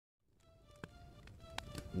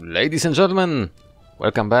Ladies and gentlemen,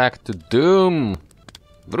 welcome back to Doom!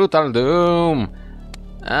 Brutal Doom!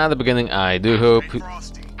 At the beginning, I do hope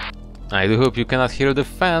you cannot hear the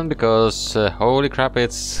fan because holy crap,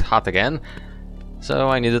 it's hot again. So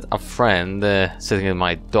I needed a friend sitting in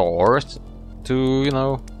my door to, you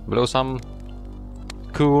know, blow some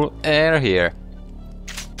cool air here.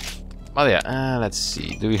 But yeah, let's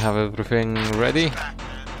see. Do we have everything ready?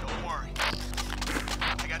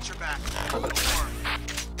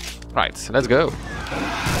 Right, let's go.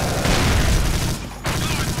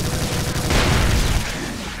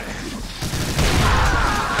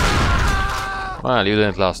 Well, you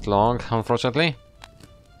didn't last long, unfortunately.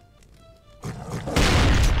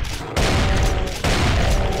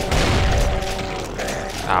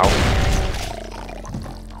 Ow.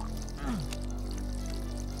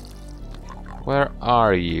 Where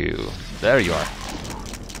are you? There you are.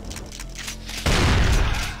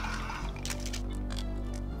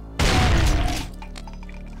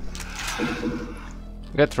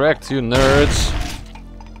 Get wrecked, you nerds!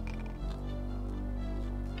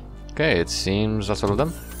 Okay, it seems that's all of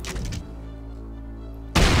them.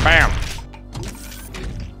 BAM!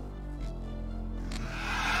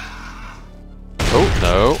 Oh,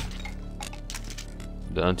 no!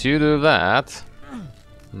 Don't you do that!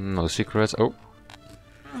 No secrets. Oh.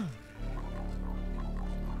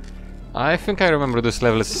 I think I remember this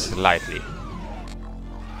level slightly.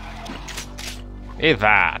 Eat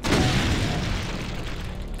that!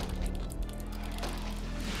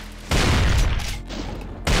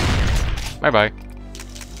 Bye-bye.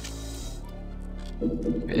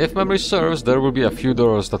 If memory serves, there will be a few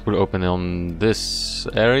doors that will open on this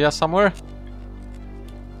area somewhere.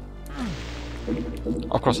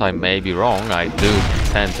 Of course, I may be wrong. I do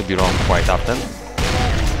tend to be wrong quite often.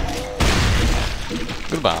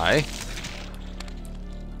 Goodbye.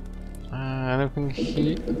 Anything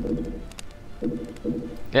here?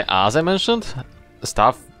 Yeah, as I mentioned,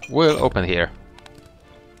 stuff will open here.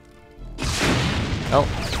 Oh.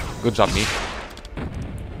 Good job, me.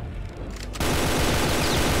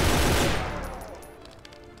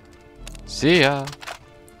 See ya.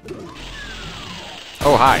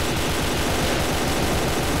 Oh, hi.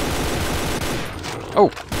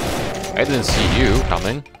 Oh, I didn't see you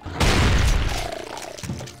coming.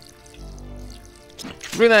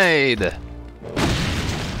 Grenade.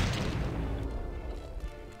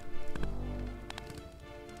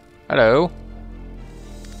 Hello.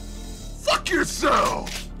 Fuck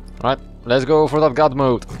yourself. Right, let's go for that god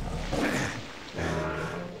mode.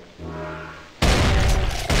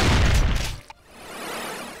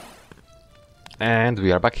 And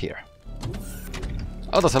we are back here.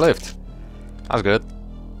 Oh, that's a lift. That's good.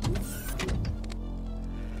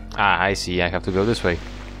 Ah, I see, I have to go this way.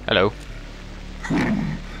 Hello.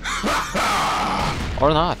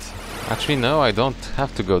 Or not. Actually, no, I don't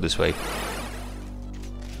have to go this way.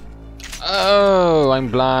 Oh,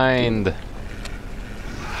 I'm blind.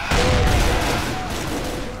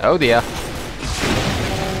 Oh dear.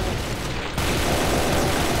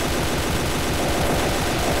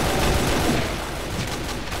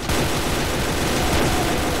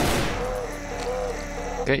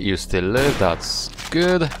 Okay, you still live, that's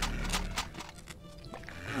good.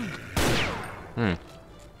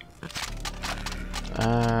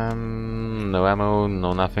 No ammo,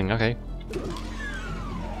 no nothing, okay.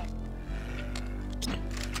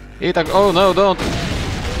 Oh no, don't!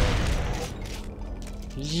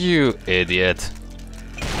 You idiot.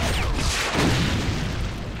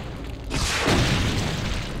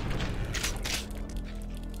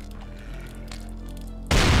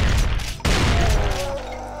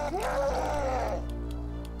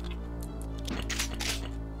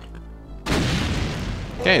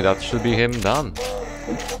 Okay, that should be him done.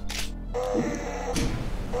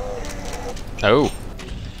 Oh.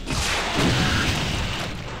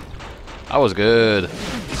 That was good.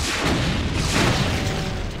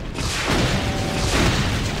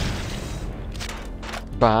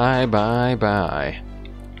 Bye, bye, bye.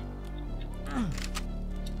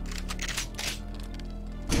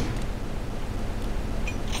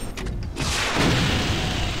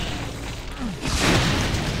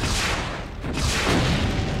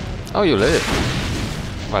 Oh, you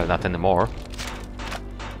live. Well, not anymore.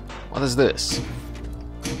 What is this?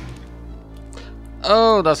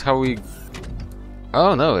 Oh, that's how we...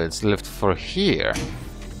 Oh no, it's lift for here.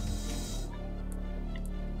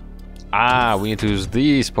 Ah, we need to use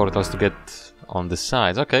these portals to get on the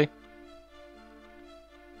sides. Okay.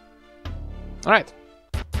 Alright.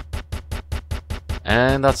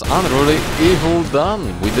 And that's Unruly evil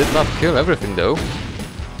done. We did not kill everything though.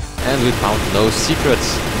 And we found no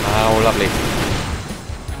secrets. How lovely.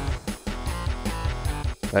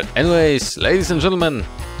 But anyways, ladies and gentlemen,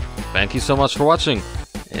 thank you so much for watching.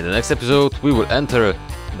 In the next episode we will enter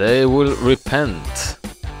They Will Repent.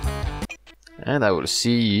 And I will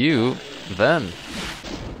see you then.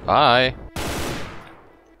 Bye.